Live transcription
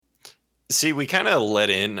See, we kind of let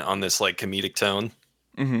in on this like comedic tone,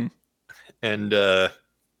 Hmm. and well,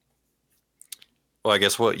 I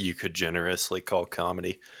guess what you could generously call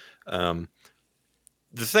comedy. Um,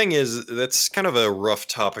 the thing is, that's kind of a rough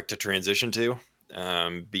topic to transition to,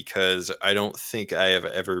 because I don't think I have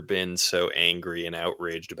ever been so angry and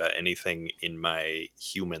outraged about anything in my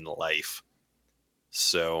human life.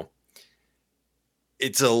 So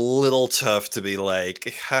it's a little tough to be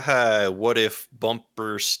like, haha, what if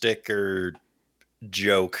bumper sticker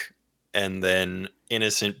joke, and then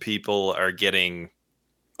innocent people are getting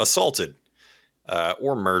assaulted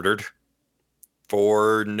or murdered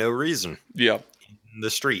for no reason Yeah. in the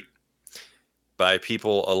street by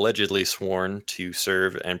people allegedly sworn to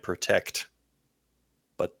serve and protect,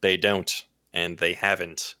 but they don't, and they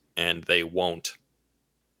haven't, and they won't.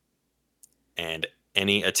 And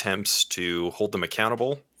any attempts to hold them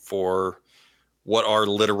accountable for what are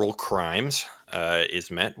literal crimes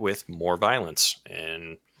is met with more violence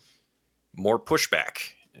and more pushback.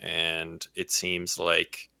 And it seems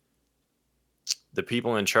like the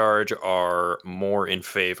people in charge are more in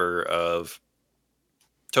favor of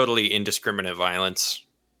totally indiscriminate violence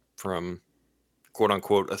from quote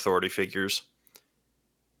unquote authority figures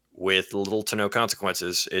with little to no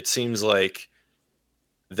consequences. It seems like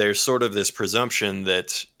there's sort of this presumption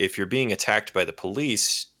that if you're being attacked by the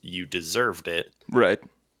police, you deserved it, Right.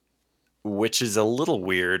 which is a little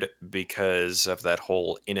weird because of that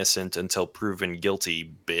whole innocent until proven guilty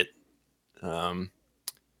bit. Um,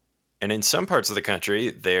 and in some parts of the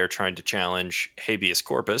country, they're trying to challenge habeas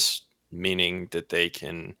corpus, meaning that they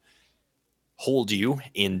can hold you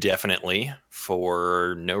indefinitely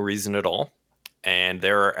for no reason at all. And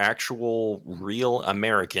there are actual real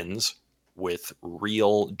Americans with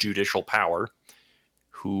real judicial power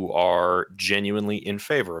who are genuinely in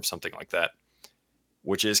favor of something like that,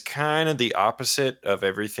 which is kind of the opposite of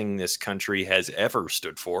everything this country has ever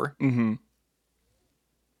stood for. Hmm.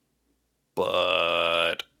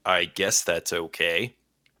 But I guess that's okay.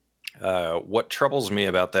 What troubles me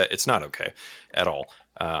about that, it's not okay at all.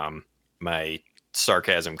 My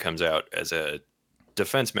sarcasm comes out as a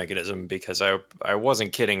defense mechanism because I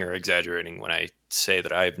wasn't kidding or exaggerating when I say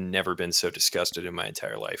that I've never been so disgusted in my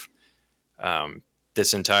entire life. Um,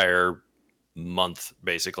 this entire month,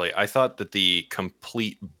 basically, I thought that the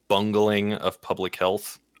complete bungling of public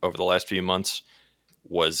health over the last few months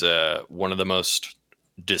was one of the most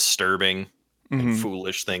disturbing and Hmm.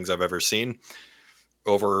 foolish things I've ever seen.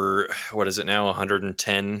 Over what is it now,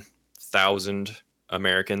 110,000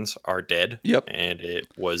 Americans are dead, Yep. and it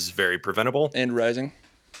was very preventable. And rising.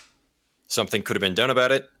 Something could have been done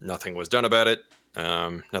about it. Nothing was done about it.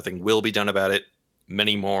 Nothing will be done about it.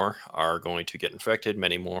 Many more are going to get infected.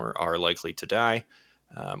 Many more are likely to die.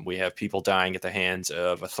 We have people dying at the hands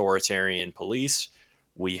of authoritarian police.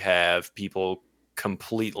 We have people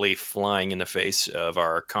completely flying in the face of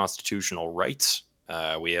our constitutional rights.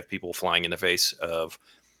 We have people flying in the face of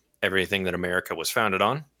everything that America was founded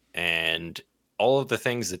on. And all of the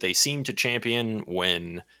things that they seem to champion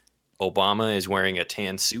when Obama is wearing a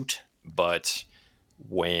tan suit, but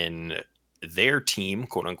when their team,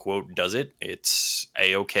 quote unquote, does it, it's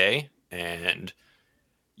a okay. And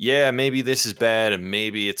yeah, maybe this is bad and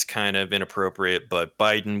maybe it's kind of inappropriate, but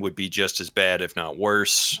Biden would be just as bad, if not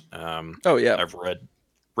worse. Oh yeah. I've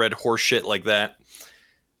read horse shit like that.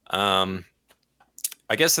 Um,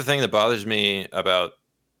 I guess the thing that bothers me about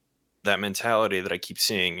that mentality that I keep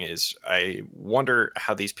seeing is I wonder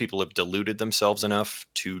how these people have deluded themselves enough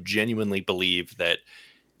to genuinely believe that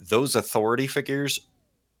those authority figures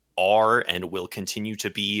are and will continue to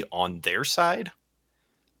be on their side.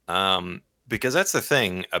 Because that's the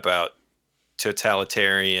thing about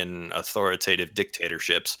totalitarian, authoritative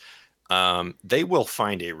dictatorships. They will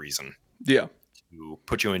find a reason Yeah. to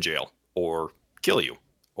put you in jail or kill you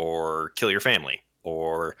or kill your family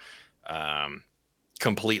or um,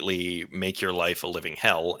 completely make your life a living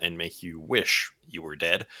hell and make you wish you were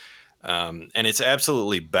dead. And it's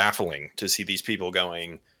absolutely baffling to see these people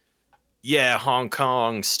going, yeah, Hong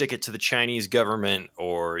Kong, stick it to the Chinese government,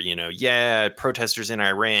 or, yeah, protesters in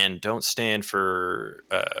Iran don't stand for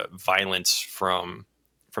violence from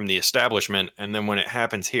the establishment. And then when it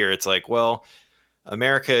happens here, it's like, well,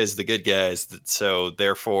 America is the good guys, so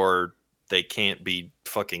therefore they can't be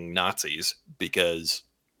fucking Nazis because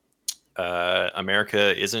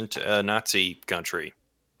America isn't a Nazi country.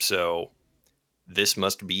 So this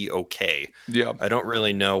must be okay. Yeah. I don't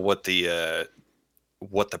really know what the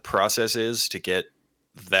process is to get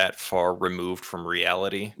that far removed from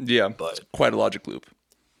reality, Yeah. It's but quite a logic loop.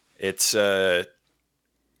 it's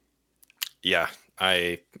yeah,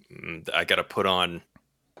 I I got to put on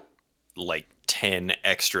like 10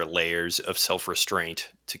 extra layers of self-restraint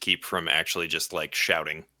to keep from actually just like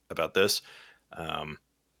shouting about this. Um,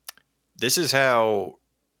 this is how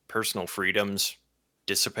personal freedoms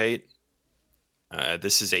dissipate.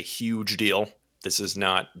 This is a huge deal. This is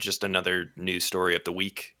not just another news story of the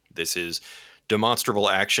week. This is demonstrable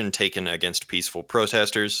action taken against peaceful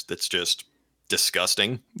protesters. That's just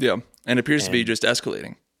disgusting. Yeah. And appears to be And just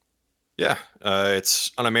escalating. yeah,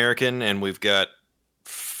 it's un-American, and we've got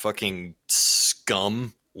fucking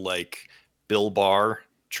scum like Bill Barr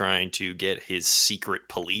trying to get his secret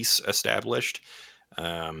police established.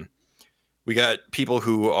 Um, we got people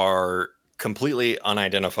who are completely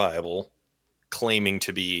unidentifiable claiming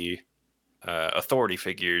to be authority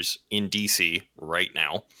figures in DC right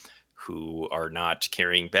now who are not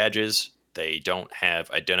carrying badges. They don't have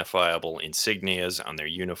identifiable insignias on their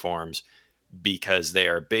uniforms because they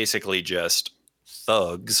are basically just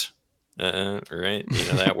thugs, right? You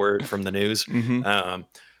know that word from the news. Mm-hmm.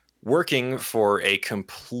 Working for a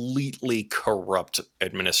completely corrupt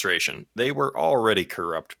administration. They were already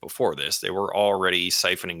corrupt before this. They were already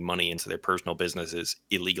siphoning money into their personal businesses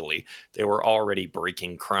illegally. They were already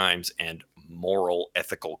breaking crimes and moral,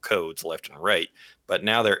 ethical codes left and right. But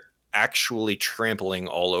now they're actually trampling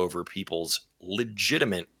all over people's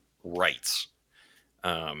legitimate rights.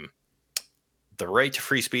 The right to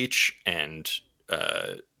free speech and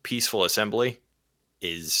peaceful assembly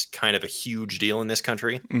is kind of a huge deal in this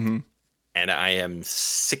country. Mm-hmm. And I am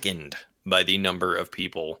sickened by the number of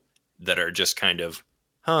people that are just kind of,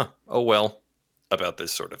 oh well, about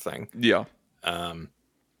this sort of thing. Yeah. I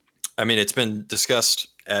mean, it's been discussed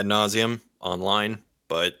ad nauseum online,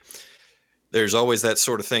 but there's always that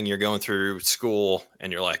sort of thing. You're going through school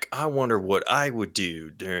and you're like, I wonder what I would do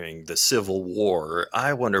during the Civil War.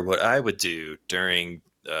 I wonder what I would do during,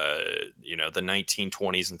 the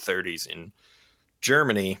 1920s and 30s in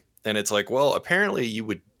Germany. And it's like, well, apparently you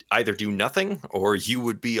would either do nothing or you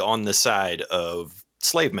would be on the side of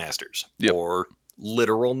slave masters Yep. or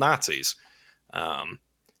literal Nazis.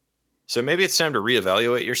 So maybe it's time to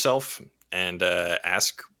reevaluate yourself and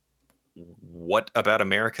ask what about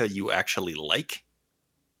America you actually like,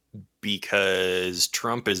 because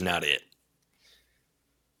Trump is not it.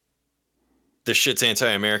 This shit's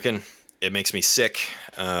anti-American. It makes me sick.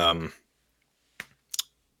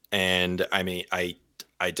 And I mean, I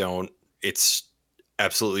don't, it's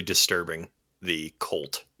absolutely disturbing, the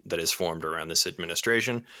cult that is formed around this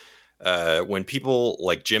administration. When people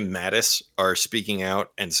like Jim Mattis are speaking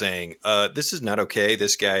out and saying, this is not okay,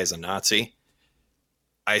 this guy is a Nazi,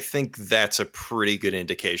 I think that's a pretty good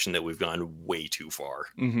indication that we've gone way too far.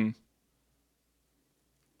 Mm-hmm.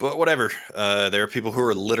 But whatever. There are people who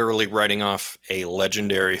are literally writing off a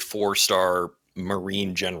legendary 4-star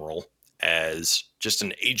Marine general as just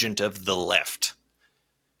an agent of the left.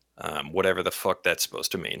 Whatever the fuck that's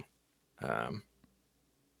supposed to mean. I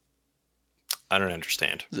don't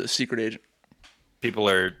understand. The secret agent. People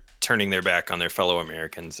are turning their back on their fellow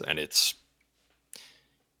Americans, and it's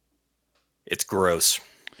gross.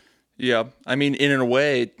 Yeah. I mean, in a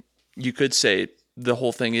way, you could say the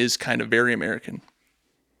whole thing is kind of very American.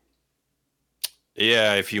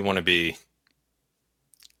 Yeah, if you want to be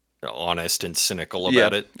honest and cynical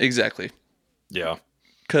about it. Exactly. Yeah.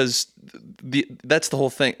 Because that's the whole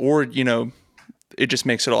thing. Or, it just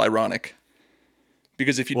makes it all ironic.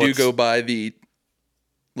 Because if you do go by the,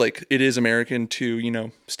 like, it is American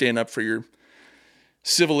to, stand up for your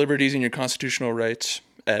civil liberties and your constitutional rights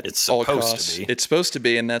at all costs. It's supposed to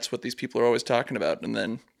be, and that's what these people are always talking about. And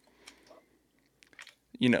then,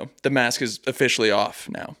 the mask is officially off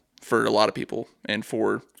now for a lot of people, and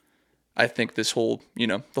for, I think, this whole,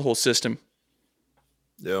 the whole system.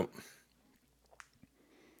 Yep.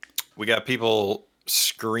 We got people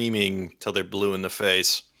screaming till they're blue in the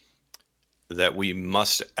face that we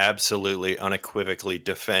must absolutely unequivocally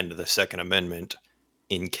defend the Second Amendment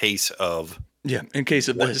in case of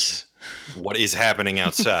this. What is happening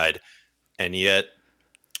outside. And yet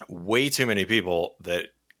way too many people that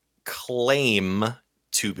claim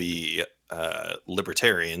to be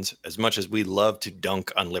libertarians, as much as we love to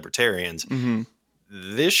dunk on libertarians, mm-hmm.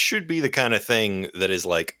 This should be the kind of thing that is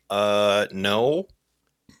like, no,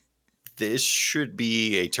 this should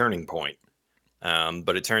be a turning point.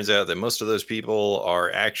 But it turns out that most of those people are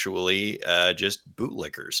actually just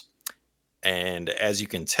bootlickers. And as you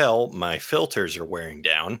can tell, my filters are wearing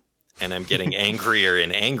down and I'm getting angrier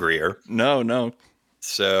and angrier. No.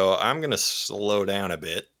 So I'm going to slow down a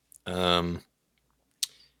bit.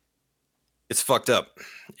 It's fucked up.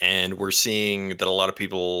 And we're seeing that a lot of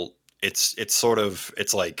people, it's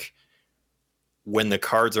like when the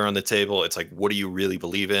cards are on the table, it's like, what do you really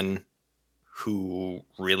believe in? who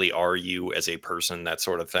really are you as a person, that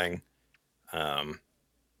sort of thing. Um,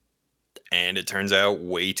 and it turns out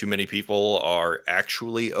way too many people are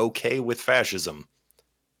actually okay with fascism.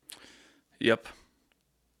 Yep.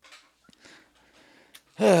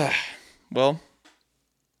 Well,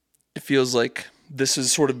 it feels like this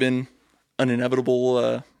has sort of been an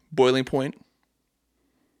inevitable boiling point.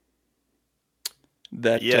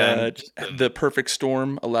 That Yeah, and the perfect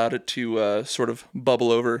storm allowed it to sort of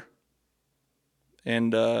bubble over,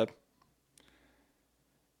 and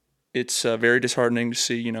it's very disheartening to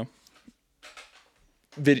see, new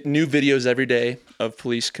videos every day of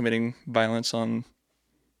police committing violence on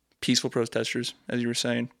peaceful protesters, as you were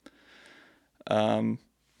saying.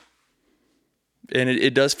 And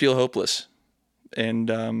it does feel hopeless.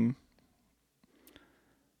 And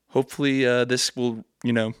hopefully this will,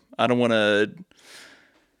 I don't want to,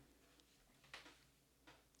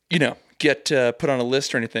 get put on a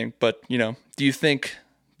list or anything, but, do you think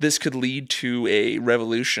this could lead to a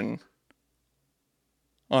revolution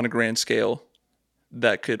on a grand scale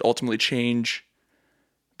that could ultimately change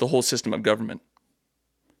the whole system of government?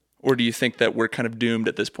 Or do you think that we're kind of doomed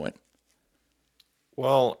at this point?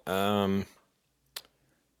 well,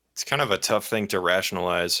 it's kind of a tough thing to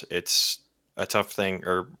rationalize. It's a tough thing,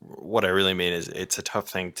 or what I really mean is it's a tough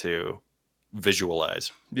thing to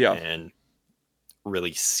visualize Yeah. and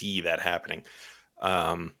really see that happening.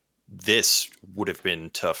 This would have been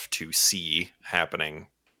tough to see happening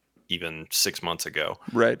even 6 months ago.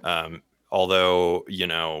 Right. Although,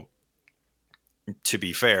 to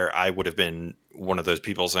be fair, I would have been one of those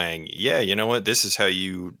people saying, yeah, you know what? This is how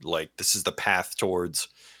you this is the path towards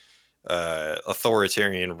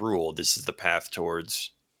authoritarian rule. This is the path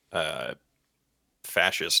towards uh,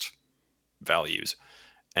 fascist values.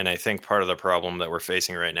 And I think part of the problem that we're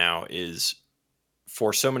facing right now is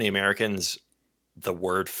for so many Americans, the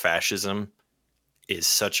word fascism is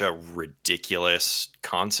such a ridiculous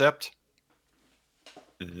concept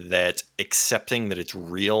that accepting that it's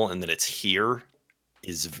real and that it's here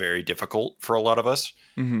is very difficult for a lot of us.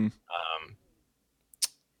 Mm-hmm.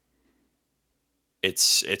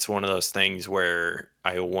 It's one of those things where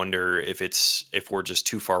I wonder if we're just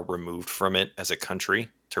too far removed from it as a country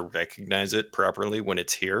to recognize it properly when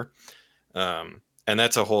it's here. And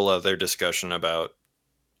that's a whole other discussion about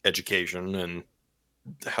education and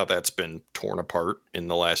how that's been torn apart in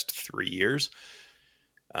the last 3 years.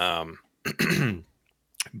 Um,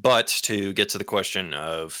 but to get to the question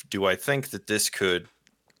of, do I think that this could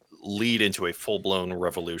lead into a full blown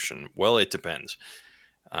revolution? Well, it depends.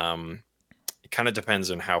 It kind of depends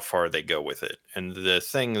on how far they go with it. And the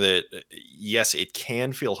thing that, yes, it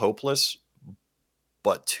can feel hopeless,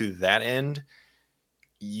 but to that end,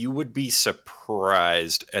 you would be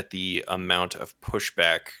surprised at the amount of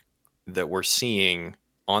pushback that we're seeing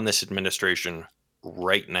on this administration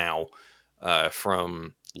right now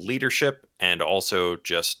from leadership and also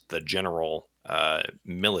just the general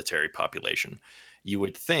military population. You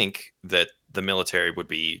would think that the military would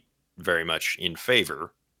be very much in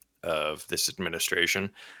favor of this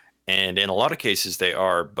administration. And in a lot of cases, they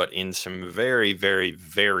are, but in some very, very,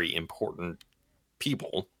 very important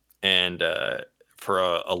people and for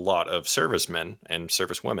a lot of servicemen and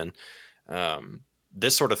servicewomen,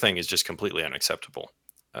 this sort of thing is just completely unacceptable.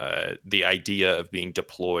 The idea of being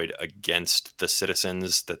deployed against the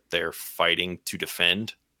citizens that they're fighting to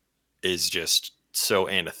defend is just so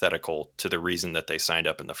antithetical to the reason that they signed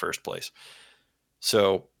up in the first place.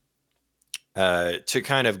 So, to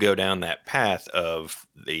kind of go down that path of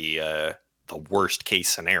the worst case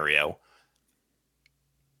scenario,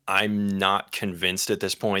 I'm not convinced at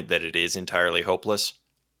this point that it is entirely hopeless.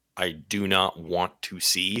 I do not want to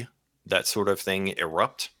see that sort of thing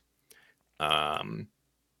erupt. Um,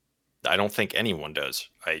 I don't think anyone does.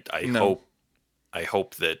 I No.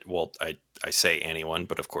 hope that, well, I say anyone,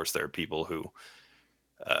 but of course there are people who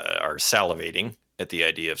are salivating at the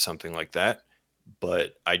idea of something like that.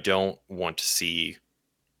 But I don't want to see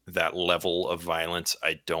that level of violence.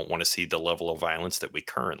 I don't want to see the level of violence that we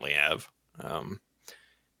currently have.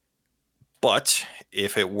 But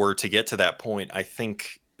if it were to get to that point, I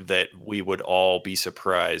think that we would all be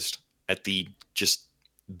surprised at the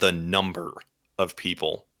number of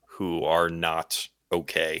people who are not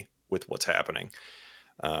okay with what's happening.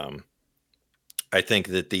 Um, I think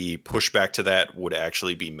that the pushback to that would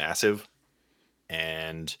actually be massive,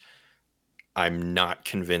 and I'm not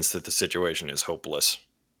convinced that the situation is hopeless.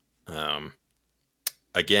 Um,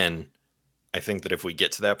 Again, I think that if we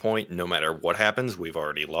get to that point, no matter what happens, we've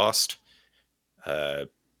already lost. Uh,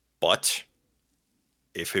 but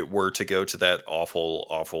if it were to go to that awful,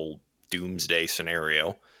 awful doomsday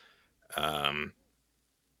scenario, um,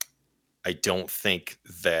 I don't think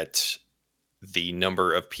that the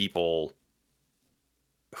number of people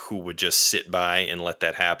who would just sit by and let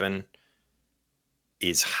that happen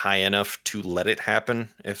is high enough to let it happen,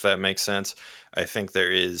 if that makes sense. I think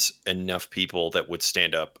there is enough people that would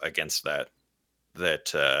stand up against that,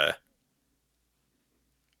 that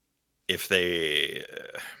if they,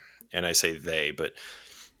 and I say they, but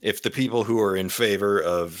if the people who are in favor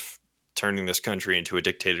of turning this country into a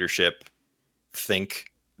dictatorship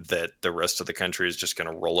think that the rest of the country is just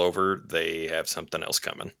going to roll over, they have something else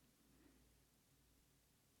coming.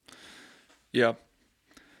 Yeah.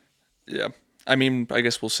 Yeah. I mean, I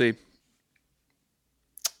guess we'll see.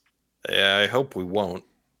 Yeah, I hope we won't,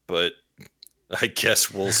 but I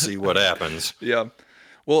guess we'll see what happens. Yeah.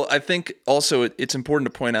 Well, I think also it's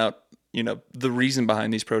important to point out, the reason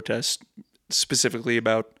behind these protests, specifically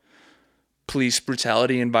about police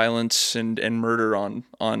brutality and violence and murder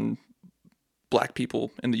on black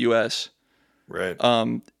people in the U.S. Right.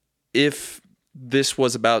 If this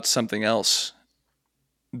was about something else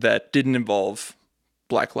that didn't involve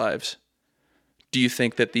black lives, do you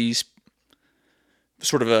think that these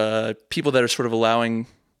sort of people that are sort of allowing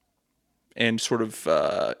and sort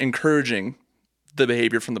of encouraging the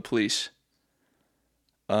behavior from the police,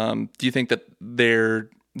 do you think that their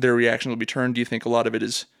reaction will be turned? Do you think a lot of it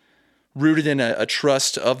is rooted in a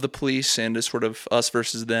trust of the police and a sort of us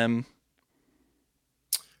versus them?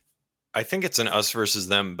 I think it's an us versus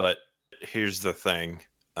them, but here's the thing.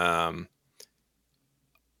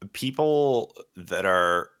 People that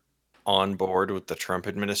are on board with the Trump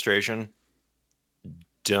administration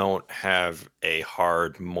don't have a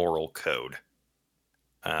hard moral code.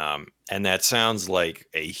 And that sounds like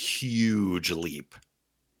a huge leap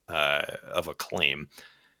of a claim.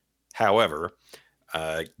 However,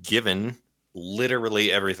 given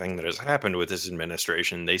literally everything that has happened with this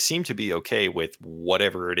administration, they seem to be okay with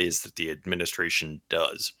whatever it is that the administration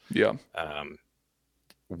does. Yeah.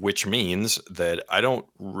 Which means that I don't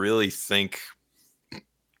really think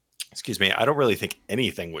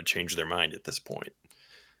anything would change their mind at this point.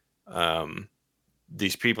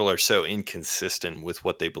 These people are so inconsistent with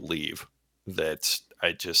what they believe that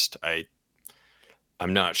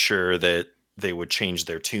I'm not sure that they would change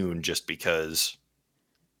their tune just because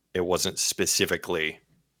it wasn't specifically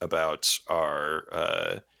about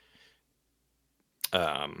our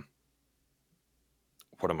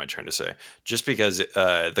what am I trying to say? Just because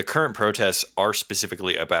the current protests are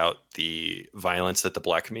specifically about the violence that the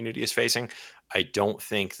black community is facing, I don't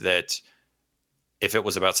think that if it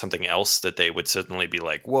was about something else that they would suddenly be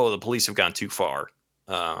like, whoa, the police have gone too far.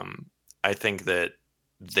 I think that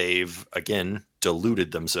they've, again,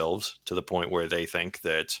 deluded themselves to the point where they think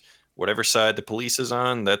that whatever side the police is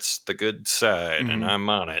on, that's the good side, and I'm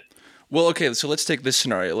on it. Well, okay, so let's take this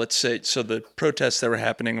scenario. Let's say, so the protests that were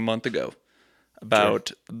happening a month ago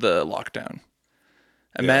about the lockdown.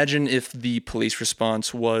 Imagine if the police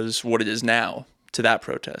response was what it is now to that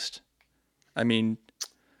protest. I mean,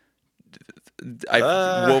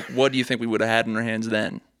 what do you think we would have had in our hands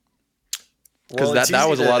then? Because that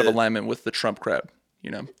was a lot of alignment with the Trump crowd,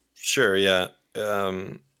 Sure, yeah.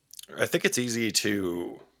 I think it's easy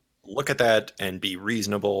to look at that and be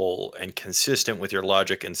reasonable and consistent with your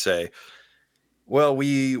logic and say, well,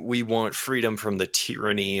 we want freedom from the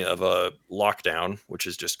tyranny of a lockdown, which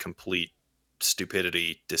is just complete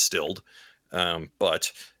stupidity distilled.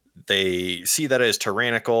 But they see that as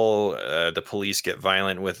tyrannical. The police get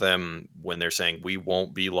violent with them when they're saying we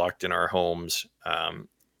won't be locked in our homes.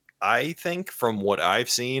 I think from what I've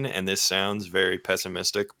seen, and this sounds very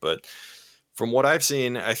pessimistic, but from what I've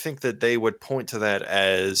seen, I think that they would point to that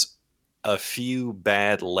as a few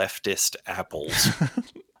bad leftist apples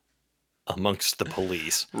amongst the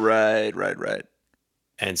police. Right.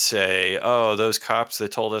 And say, oh, those cops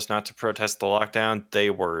that told us not to protest the lockdown,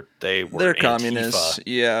 they're Antifa. Communists.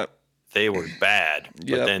 Yeah. They were bad.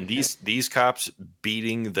 But then these cops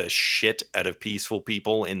beating the shit out of peaceful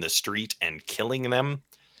people in the street and killing them,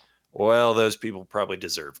 well, those people probably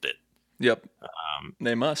deserved it. Yep.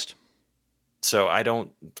 They must. So I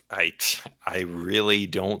really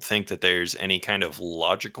don't think that there's any kind of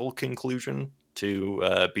logical conclusion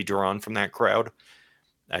to be drawn from that crowd.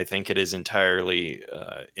 I think it is entirely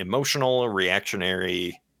emotional,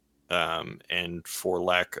 reactionary, and for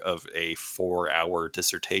lack of a 4-hour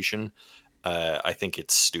dissertation, I think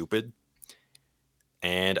it's stupid,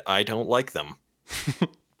 and I don't like them.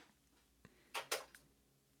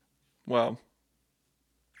 Wow.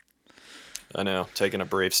 I know, taking a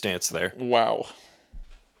brave stance there. Wow.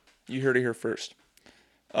 You heard it here first.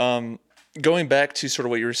 Going back to sort of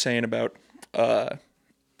what you were saying about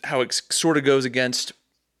how it sort of goes against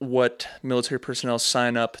what military personnel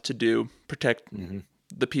sign up to do, protect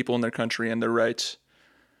the people in their country and their rights.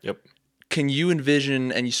 Yep. Can you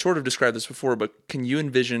envision, and you sort of described this before, but can you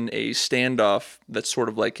envision a standoff that's sort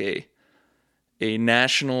of like a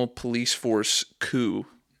national police force coup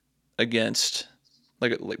against,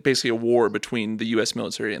 like basically a war between the U.S.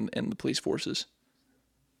 military and the police forces?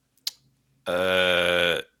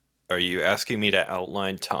 Are you asking me to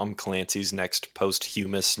outline Tom Clancy's next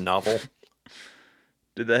posthumous novel?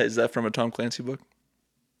 Is that from a Tom Clancy book?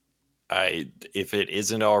 If it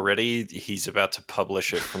isn't already, he's about to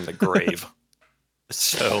publish it from the grave.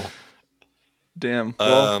 So, Damn.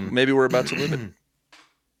 Well, maybe we're about to live it.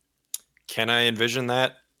 Can I envision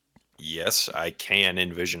that? Yes, I can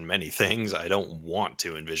envision many things. I don't want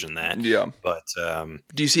to envision that. Yeah. But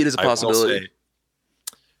do you see it as a possibility?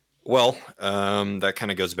 That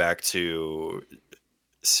kind of goes back to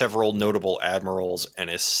several notable admirals, and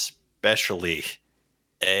especially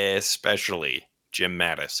Jim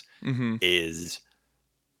Mattis is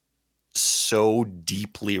so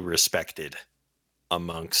deeply respected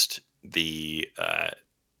amongst the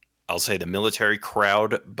I'll say the military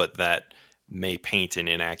crowd, but that may paint an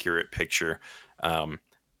inaccurate picture.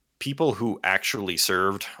 People who actually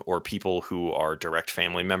served, or people who are direct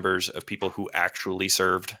family members of people who actually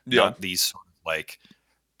served, not these sort of like,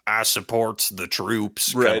 I support the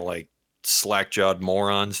troops, kind of like slack-jawed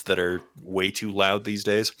morons that are way too loud these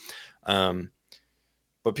days.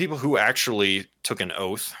 But people who actually took an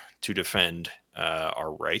oath to defend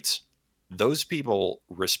our rights, those people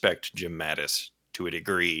respect Jim Mattis to a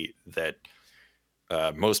degree that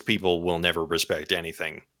most people will never respect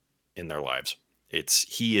anything in their lives.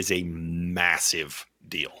 He is a massive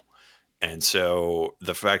deal. And so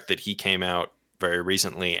the fact that he came out very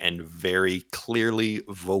recently and very clearly,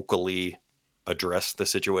 vocally addressed the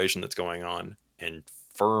situation that's going on and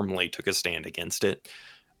firmly took a stand against it,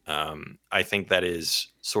 I think that is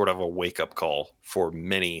sort of a wake-up call for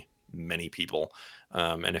many, many people.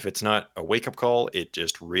 And if it's not a wake-up call, it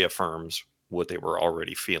just reaffirms what they were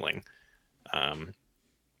already feeling.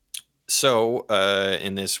 So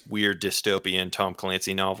in this weird dystopian Tom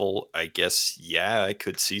Clancy novel, I guess, yeah, I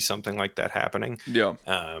could see something like that happening. Yeah.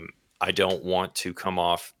 I don't want to come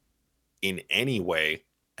off in any way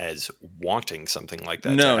as wanting something like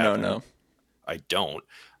that to happen. No. I don't.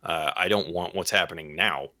 I don't want what's happening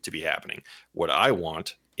now to be happening. What I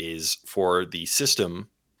want is for the system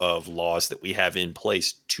of laws that we have in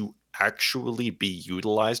place to actually be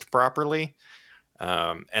utilized properly.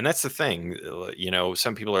 And that's the thing,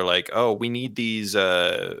 some people are like, oh, we need these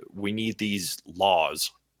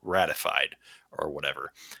laws ratified or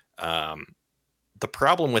whatever. The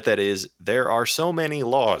problem with that is there are so many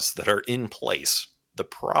laws that are in place. The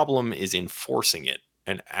problem is enforcing it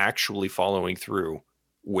and actually following through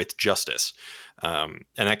with justice. And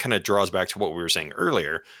that kind of draws back to what we were saying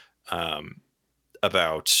earlier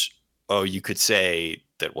about, you could say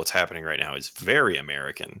that what's happening right now is very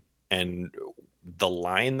American. And the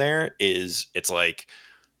line there is, it's like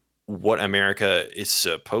what America is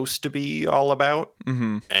supposed to be all about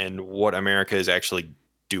and what America is actually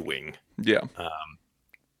doing. Yeah.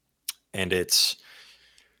 And it's,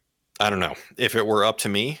 I don't know, if it were up to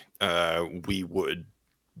me, we would,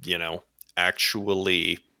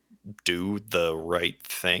 actually do the right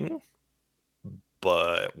thing,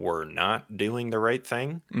 but we're not doing the right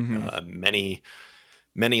thing. Many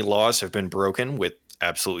laws have been broken with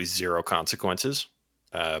absolutely zero consequences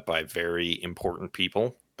by very important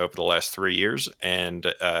people over the last 3 years.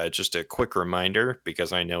 And just a quick reminder,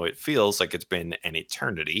 because I know it feels like it's been an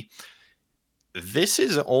eternity, this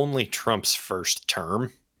is only Trump's first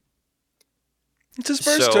term. It's his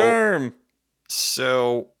first term.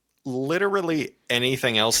 So literally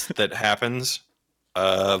anything else that happens,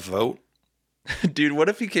 vote. Dude, what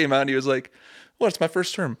if he came out and he was like, well, it's my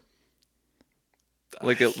first term.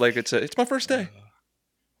 It's my first day.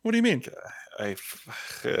 What do you mean? I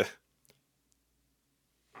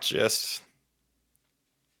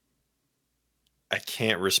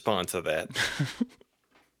can't respond to that.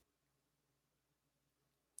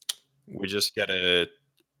 We just gotta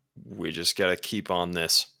keep on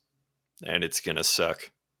this, and it's gonna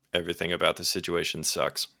suck. Everything about the situation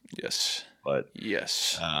sucks. Yes. But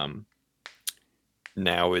yes.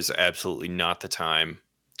 Now is absolutely not the time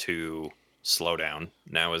to slow down.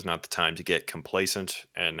 Now is not the time to get complacent,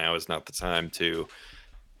 and now is not the time to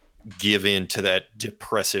give in to that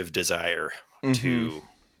depressive desire to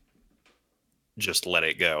just let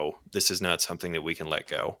it go. This is not something that we can let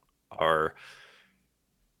go. I'm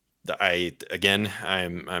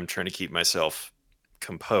trying to keep myself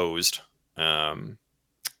composed,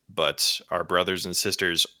 but our brothers and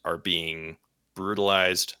sisters are being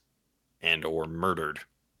brutalized and or murdered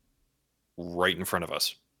right in front of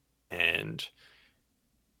us. And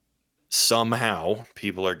somehow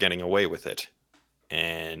people are getting away with it.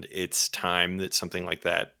 And it's time that something like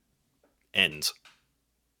that ends.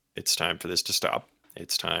 It's time for this to stop.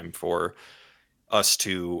 It's time for us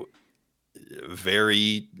to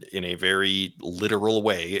in a very literal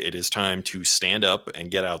way, it is time to stand up and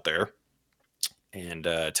get out there and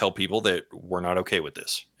tell people that we're not okay with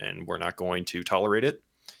this and we're not going to tolerate it.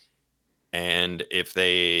 And if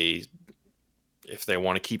they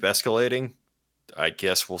want to keep escalating, I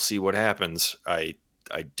guess we'll see what happens. I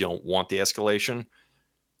don't want the escalation,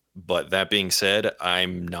 but that being said,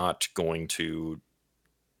 I'm not going to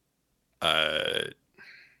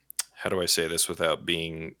how do I say this without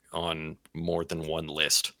being on more than one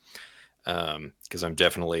list? Because I'm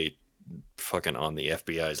definitely fucking on the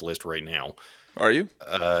FBI's list right now. Are you?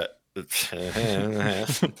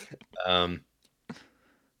 Um,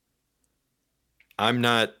 I'm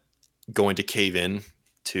not going to cave in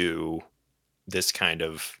to this kind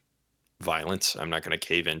of violence. I'm not going to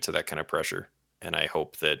cave into that kind of pressure. And I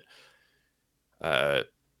hope that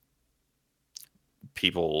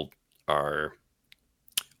people are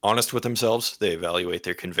honest with themselves. They evaluate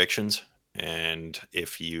their convictions. And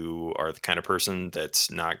if you are the kind of person that's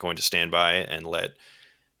not going to stand by and let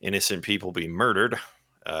innocent people be murdered,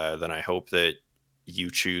 then I hope that you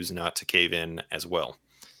choose not to cave in as well.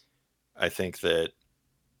 I think that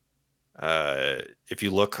if you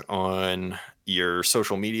look on your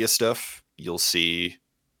social media stuff, you'll see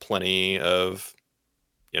plenty of,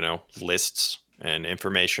 lists and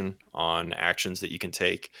information on actions that you can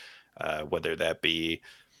take, whether that be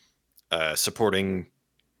supporting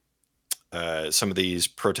some of these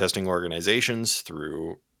protesting organizations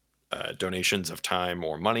through donations of time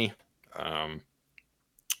or money,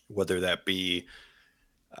 whether that be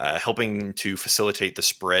helping to facilitate the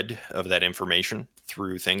spread of that information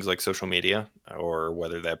through things like social media, or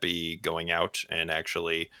whether that be going out and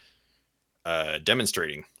actually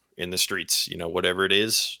demonstrating in the streets, whatever it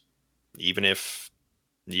is, even if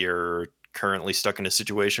you're currently stuck in a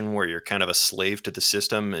situation where you're kind of a slave to the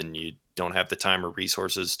system and you don't have the time or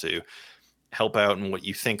resources to help out in what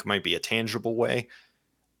you think might be a tangible way.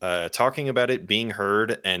 Talking about it, being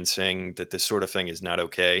heard, and saying that this sort of thing is not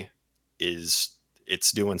okay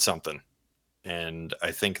it's doing something. And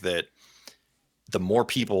I think that the more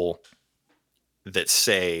people that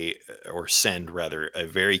say or send rather a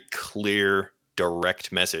very clear,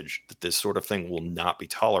 direct message that this sort of thing will not be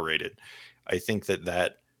tolerated, I think that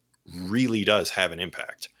that really does have an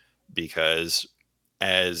impact. Because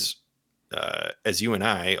as you and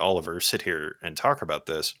I, Oliver, sit here and talk about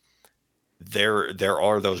this, there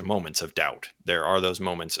are those moments of doubt. There are those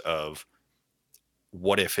moments of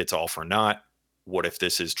what if it's all for naught? What if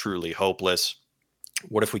this is truly hopeless?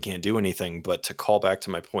 What if we can't do anything? But to call back to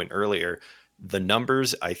my point earlier, the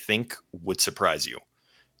numbers I think would surprise you.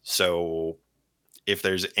 So if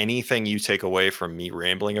there's anything you take away from me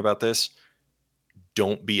rambling about this,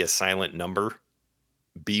 don't be a silent number.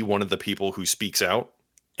 Be one of the people who speaks out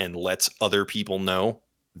and lets other people know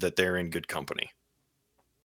that they're in good company.